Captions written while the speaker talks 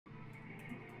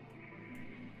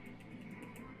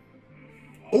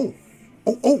Oh,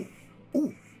 oh, oh, oh.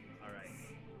 All right.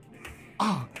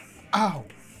 Ah, ow,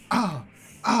 ah,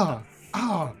 ah,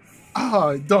 ah,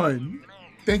 ah, done.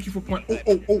 Thank you for point. Oh,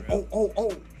 oh, oh, oh, oh,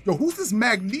 oh. Yo, who's this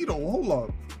Magneto? Hold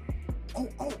up. Oh,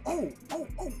 oh, oh, oh,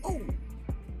 oh, oh.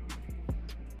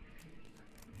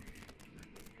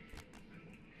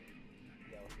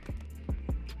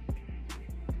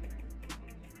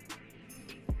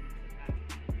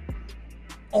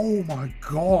 Oh my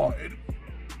God.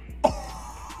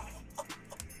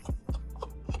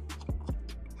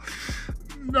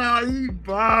 Nah, he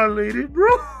violated, bro.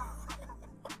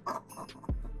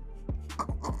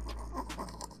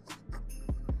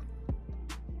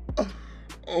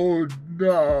 Oh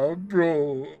nah,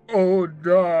 bro. Oh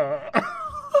nah.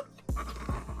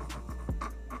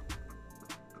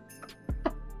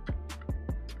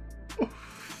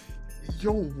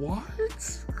 Yo, what?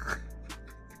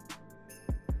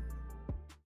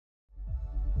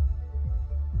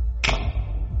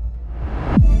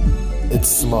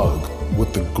 It's SMUG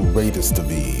with the greatest of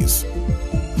ease.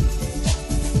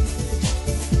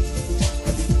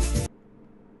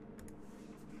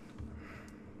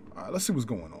 All right, let's see what's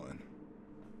going on.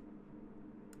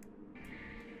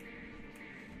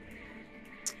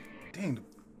 Dang, the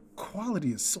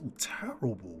quality is so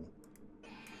terrible.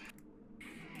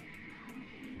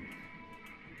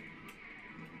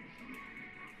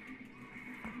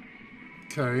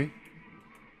 Okay.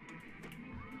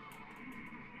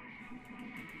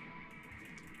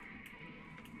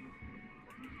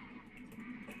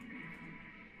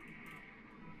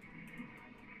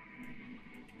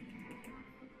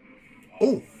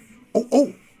 Oh, oh,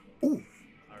 oh, oh.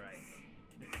 All right.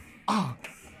 Ah,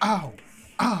 ow,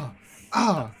 ah,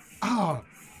 ah, ah,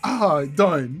 ah,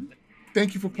 done.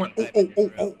 Thank you for point. Oh, oh,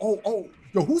 oh, oh, oh, oh.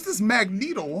 Yo, who's this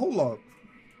Magneto? Hold up.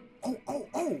 Oh, oh,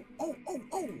 oh, oh, oh,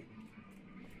 oh.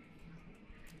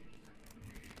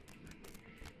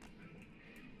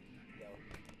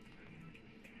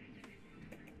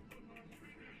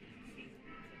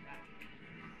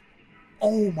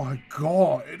 Oh my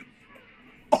God.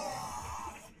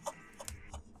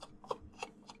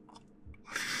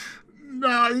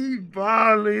 Nah, he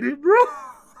violated, bro.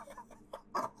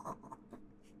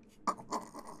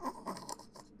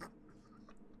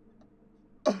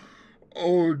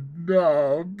 Oh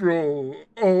nah, bro.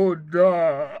 Oh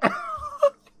nah.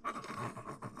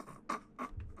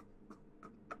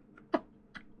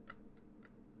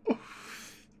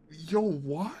 Yo,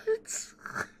 what?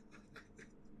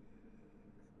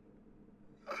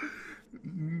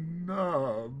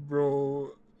 Nah,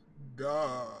 bro.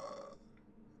 Nah.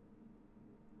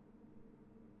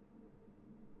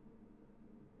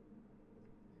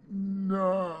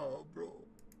 Nah, bro.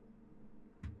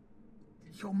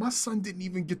 Yo, my son didn't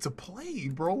even get to play,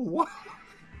 bro. What?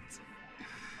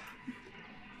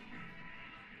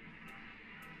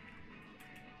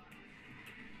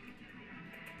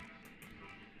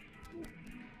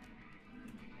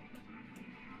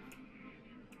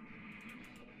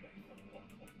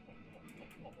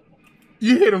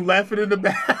 You hear him laughing in the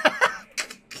back.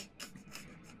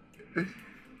 Oh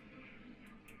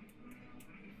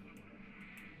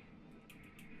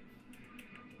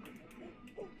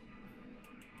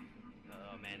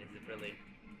man, is it really?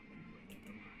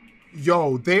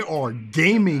 Yo, they are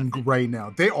gaming right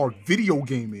now. They are video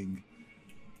gaming.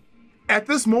 At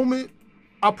this moment,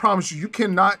 I promise you, you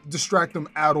cannot distract them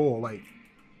at all. Like,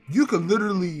 you could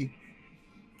literally,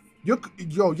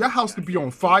 your house could be on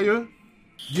fire.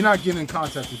 You're not getting in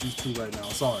contact with these two right now.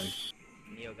 Sorry.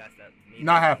 Neo got that.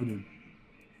 Not happening.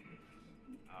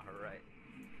 All right.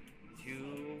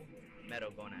 Two metal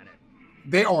going at it.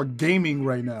 They are gaming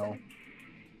right now.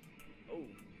 Oh.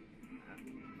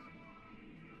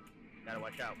 Gotta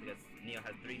watch out because Neo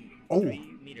has three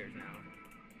meters now.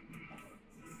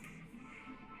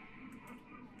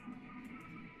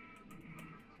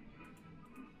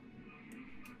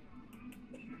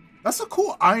 That's a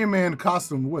cool Iron Man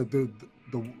costume. What, the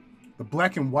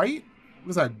black and white? What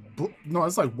is that? No,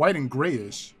 it's like white and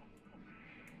grayish.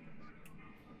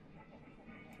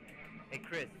 Hey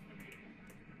Chris,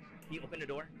 can you open the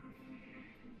door?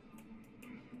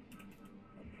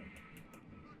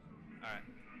 All right.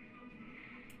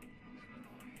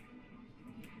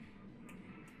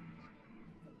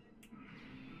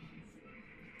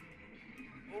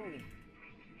 Oh.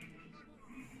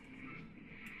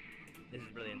 This is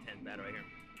really intense battle right here.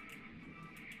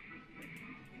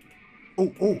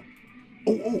 Oh, oh.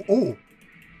 Oh, oh, oh.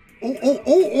 Oh, oh,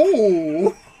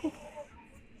 oh, oh.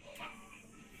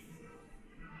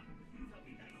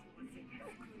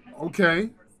 Okay.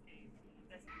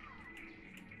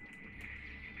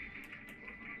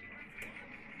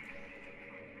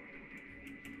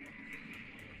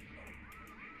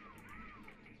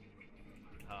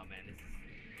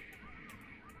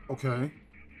 Okay.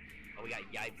 Oh, we got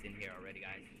yipes in here already,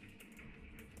 guys.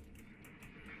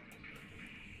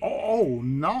 Oh,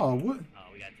 nah. What?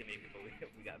 Oh, we got too many people.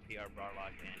 We got PR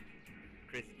Barlock and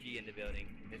Chris G in the building.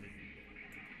 This is...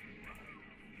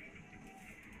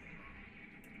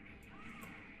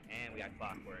 And we got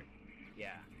Clockwork.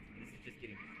 Yeah, this is just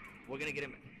getting... We're gonna get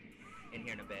him in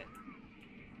here in a bit.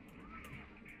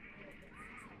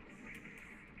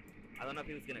 I don't know if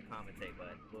he was gonna commentate,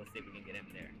 but we'll see if we can get him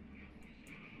there.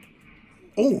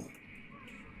 Oh.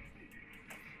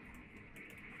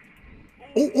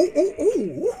 Oh, oh, oh,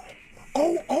 oh.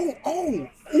 Oh, oh, oh.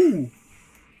 Ooh.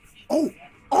 Oh,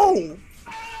 oh.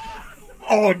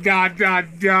 Oh,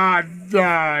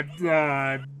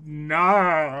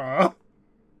 nah.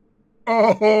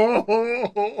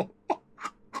 Oh.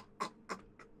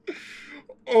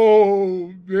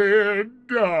 Oh, man.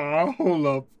 Nah. Hold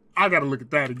up. I gotta look at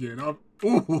that again. Ooh.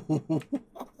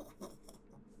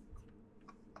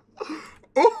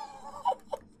 Oh.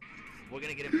 We're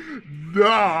gonna get him.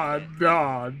 Nah.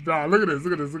 Look at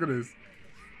this.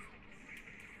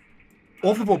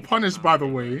 Off of a punish, by the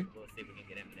way. We'll see if we can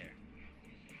get him there.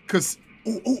 Cause,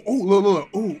 look.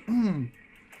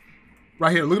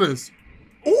 Right here, look at this.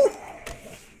 Ooh.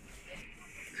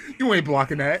 You ain't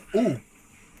blocking that. Ooh.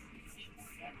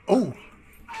 Oh.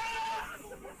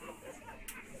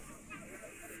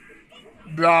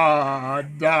 Nah. Yo,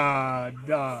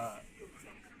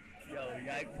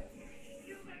 yikes.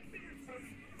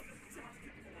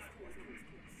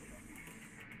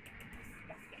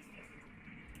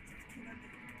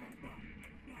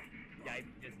 Yikes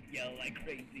just yell like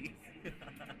crazy.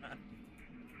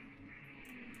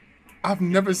 I've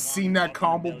never seen that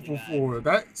combo before.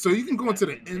 So you can go into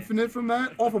the infinite from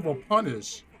that off of a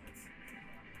punish.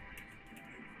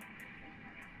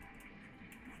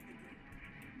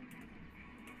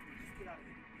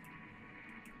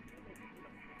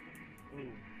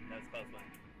 Ooh, that was close one.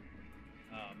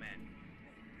 Oh man.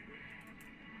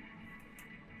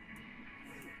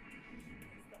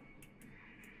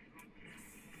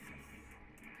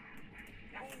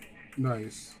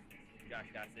 Nice. Josh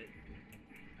got it.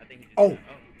 I think he just Oh.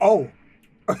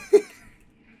 2-0.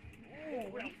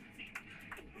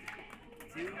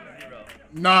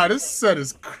 Nah, this set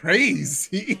is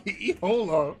crazy. Hold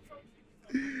up.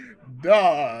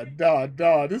 Nah.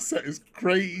 This set is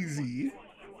crazy.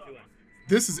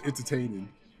 This is entertaining.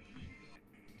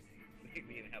 We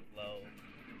even have low.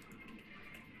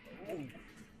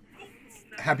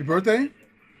 Happy birthday.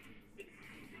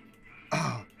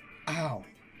 Ow.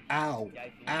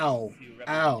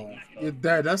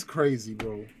 Yeah, that's crazy,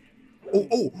 bro.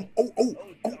 Oh.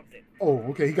 Oh,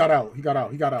 okay, he got out.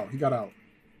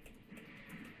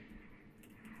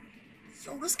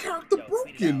 Yo, this character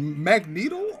broken.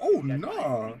 Magneto? Oh, nah.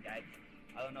 I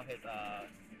don't know his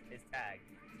tag.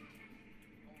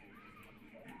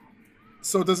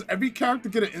 So does every character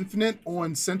get an infinite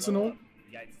on Sentinel?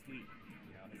 Yeah, it's sweet. You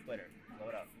know, his Twitter. Blow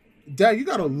it up. Dad, you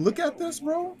gotta look at this,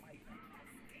 bro.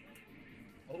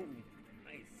 Oh,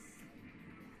 nice.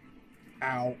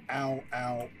 Ow.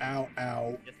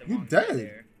 You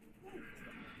dead.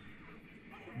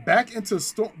 Back into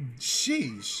storm.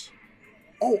 Sheesh.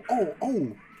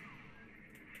 Oh.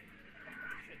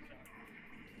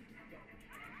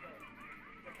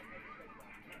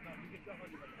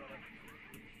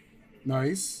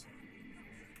 Nice.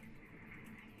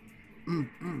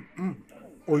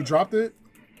 Oh, he dropped it?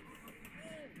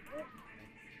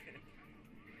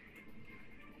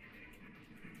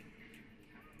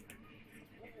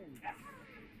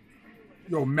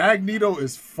 Yo, Magneto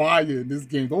is fire in this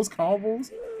game. Those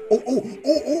combos.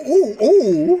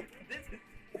 Oh.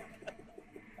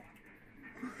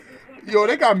 Yo,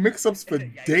 they got mix-ups for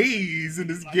days in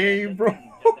this game, bro.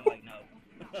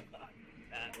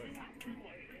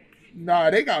 Nah,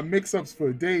 they got mix-ups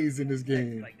for days in this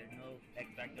game.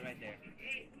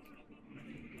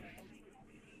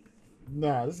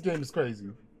 Nah, this game is crazy.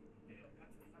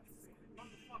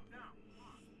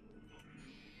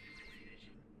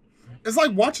 It's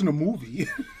like watching a movie.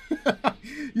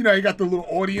 You know, you got the little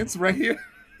audience right here.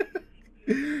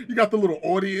 You got the little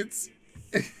audience.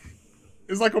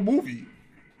 It's like a movie.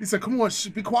 He said, come on,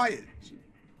 be quiet.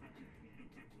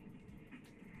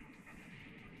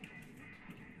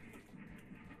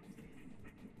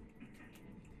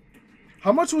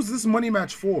 How much was this money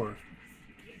match for?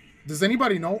 Does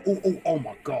anybody know? Oh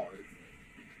my God.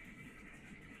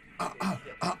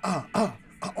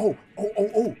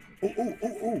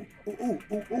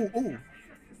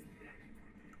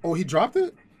 Oh, he dropped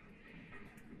it?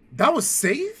 That was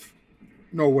safe?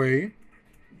 No way.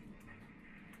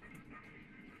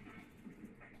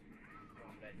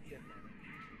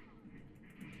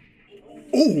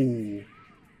 Ooh.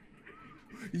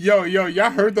 Yo, y'all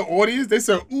heard the audience? They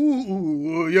said,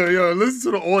 ooh, yo,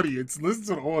 listen to the audience. Listen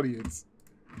to the audience.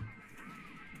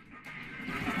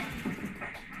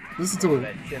 Listen to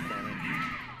it.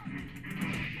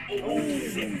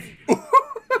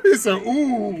 He said,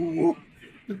 ooh.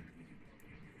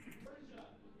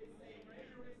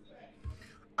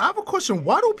 I have a question.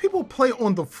 Why do people play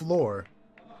on the floor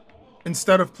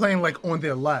instead of playing like on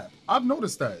their lap? I've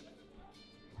noticed that.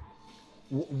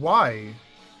 Why?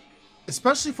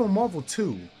 Especially for Marvel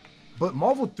 2. But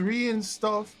Marvel 3 and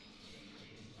stuff,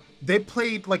 they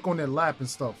played like on their lap and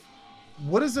stuff.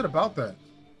 What is it about that?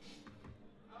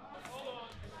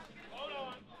 Hold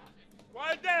on.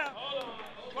 Quiet down.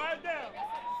 Quiet down.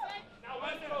 Now,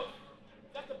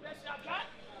 that's the best y'all got?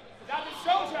 Because I just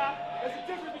showed y'all there's a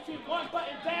difference between one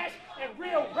button dash and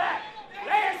real rap.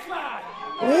 Landslide.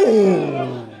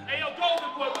 Oh. Hey, yo,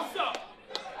 Golden Boy, what's up?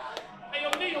 Hey, yo,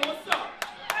 Neo, what's up?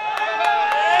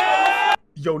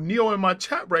 Yo, Neo in my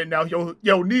chat right now. Yo,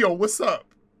 Neo, what's up?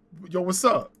 Yo, what's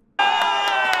up?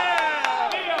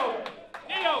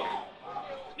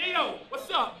 Neo, what's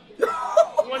up? You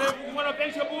wanna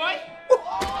avenge your boy?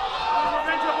 Wanna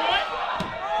revenge your boy?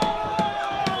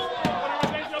 Wanna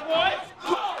revenge your boy?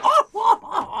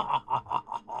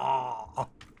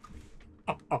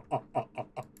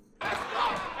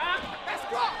 Let's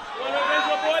go. Wanna revenge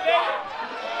your boy, baby?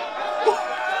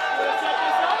 Wanna set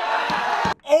this up?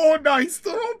 Oh, no, he's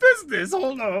still on business.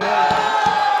 Hold on.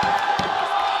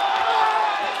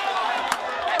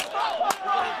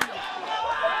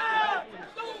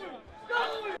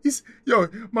 Yo,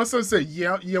 my son said,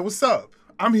 yeah, what's up?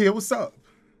 I'm here, what's up?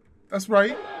 That's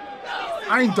right.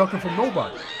 I ain't ducking from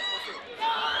nobody.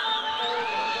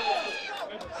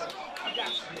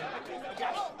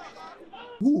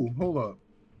 Ooh, hold up.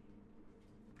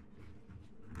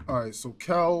 All right, so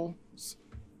Cal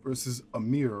versus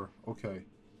Amir. Okay.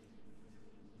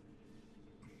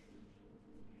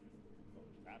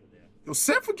 Yo,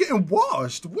 Sanford getting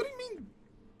washed. What do you mean?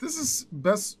 This is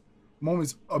best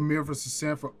moments Amir versus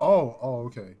Sanford. Oh,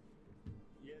 okay.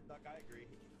 Yeah, Doc, I agree.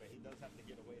 But he does have to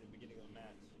get away at the beginning of the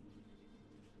match.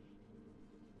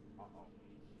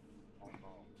 Oh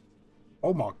no.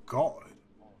 Oh my God.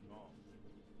 Oh no.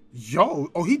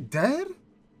 Yo, oh, he dead?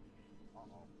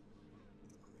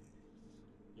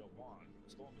 Yo, Vaughn,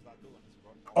 Storm is not doing this,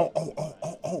 bro.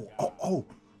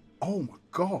 Oh my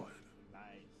God.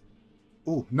 Nice.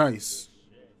 Oh, nice.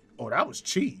 Oh, that was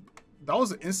cheap. That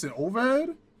was an instant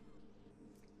overhead?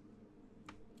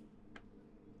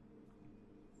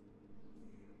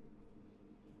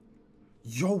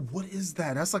 Yo, what is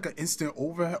that? That's like an instant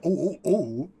overhead.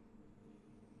 Oh.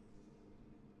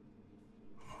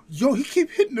 Yo, he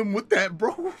keep hitting him with that,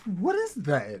 bro. What is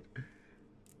that?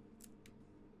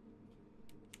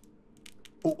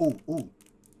 Oh.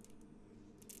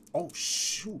 Oh,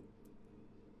 shoot.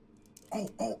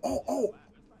 Oh.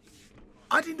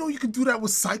 I didn't know you could do that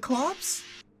with Cyclops.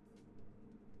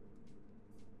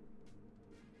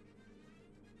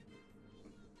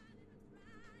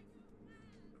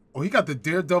 Oh, he got the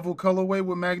Daredevil colorway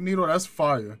with Magneto. That's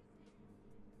fire.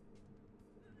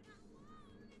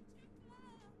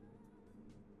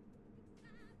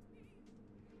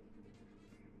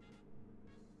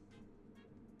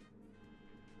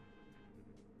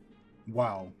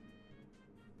 Wow.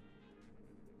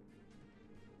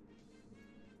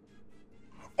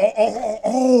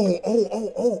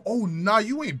 Oh, nah,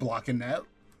 you ain't blocking that.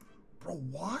 Bro,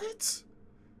 what?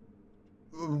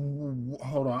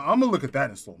 Hold on, I'm gonna look at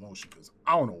that in slow motion because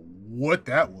I don't know what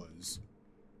that was.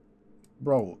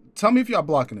 Bro, tell me if y'all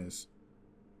blocking this.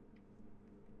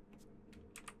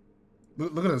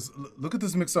 Look at this. Look at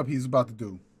this mix up he's about to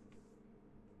do.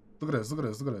 Look at this. Look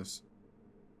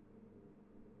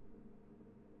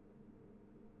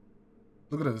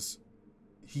at this.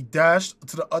 He dashed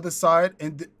to the other side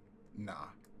and nah.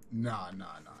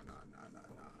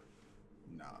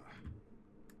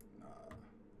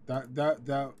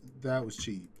 That was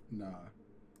cheap. Nah.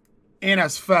 And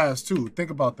that's fast too. Think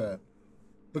about that.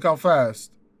 Look how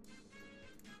fast.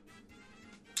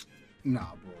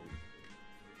 Nah, bro.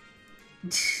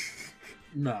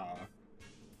 Nah.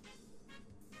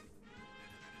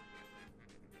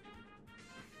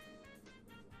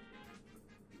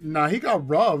 Nah, he got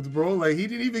robbed, bro. Like, he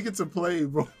didn't even get to play,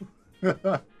 bro.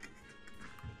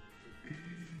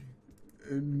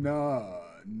 Nah.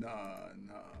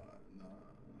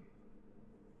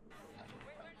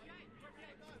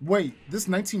 Wait, this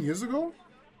 19 years ago?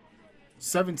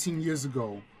 17 years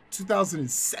ago.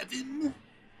 2007?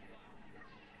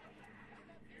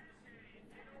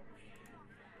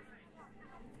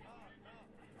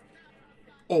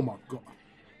 Oh my God.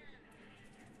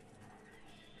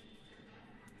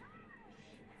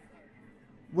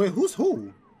 Wait, who's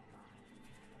who?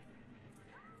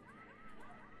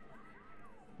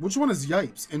 Which one is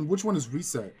Yipes and which one is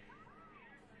Reset?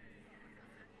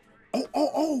 Oh,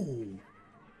 oh, oh.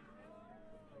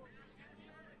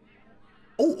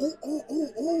 Oh, oh, oh, oh,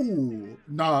 oh.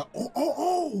 Nah. Oh, oh,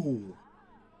 oh.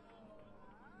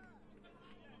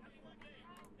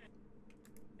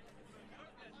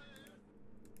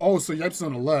 Oh, so Yipes is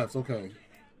on the left. Okay.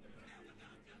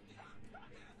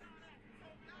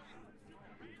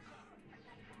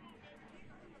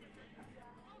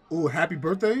 Oh, happy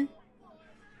birthday.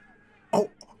 Oh,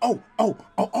 oh, oh,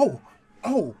 oh, oh,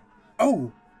 oh,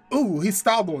 oh, oh, he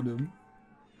styled on him.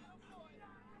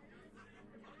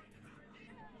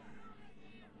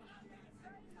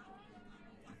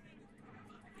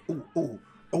 Oh, oh,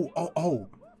 oh, oh, oh,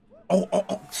 oh, oh,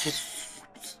 oh.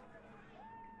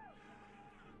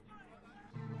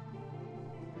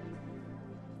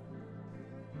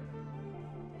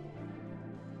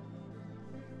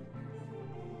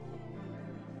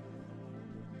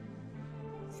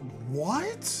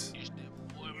 What?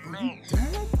 Are you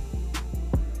dead?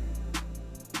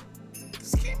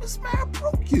 This game is mad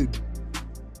broken.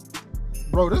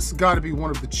 Bro, this has got to be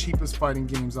one of the cheapest fighting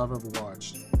games I've ever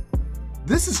watched.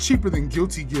 This is cheaper than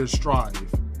Guilty Gear Strive.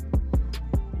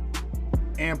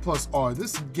 And plus R.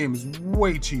 This game is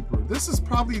way cheaper. This is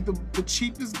probably the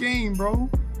cheapest game, bro.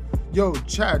 Yo,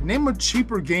 Chad, name a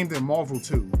cheaper game than Marvel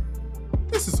 2.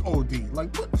 This is OD.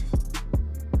 Like, what?